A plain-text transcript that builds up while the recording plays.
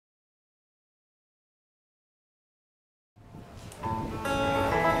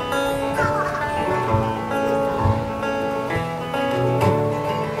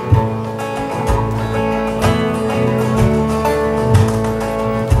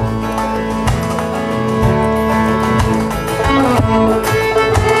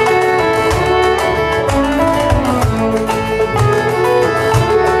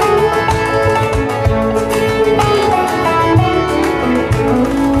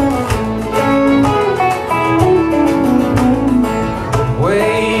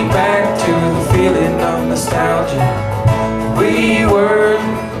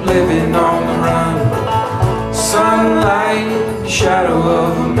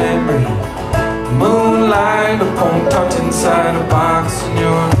find a poem tucked inside a box, and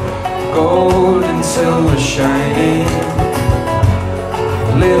your gold and silver shining.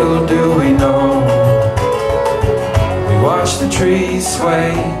 Little do we know, we watch the trees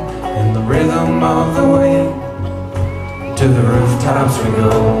sway in the rhythm of the wind. To the rooftops we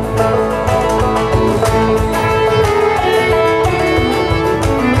go.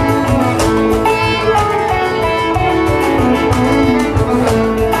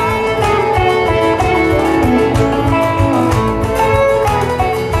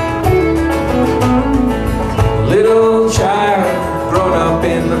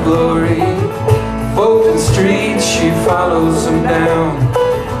 In the glory of open streets, she follows them down.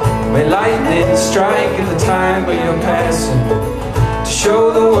 May lightning strike at the time of your passing, to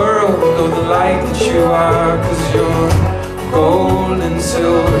show the world of the light that you are, 'cause you're gold and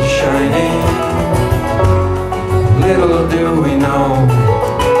silver shining. Little do we know,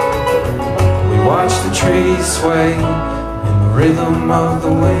 we watch the trees sway in the rhythm of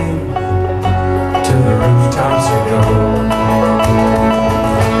the wind. To the rooftops we go.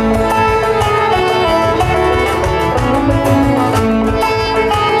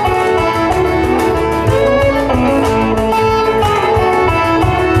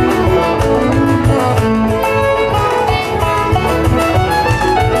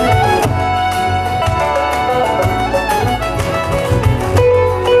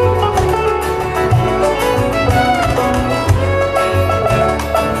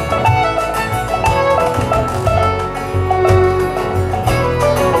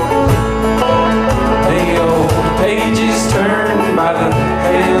 Turned by the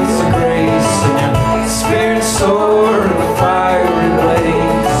hands of grace, and your spirit soar in the fiery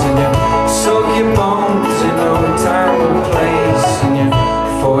blaze, and you soak your bones in no time or place, and you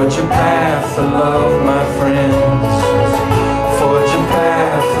forge a path of love, my friends. Forge a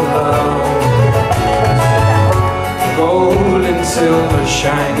path of love. Gold and silver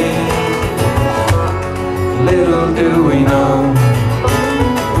shining. Little do we know,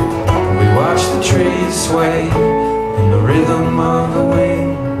 we watch the trees sway in the rhythm of the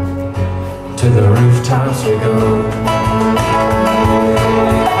wind. To the rooftops we go.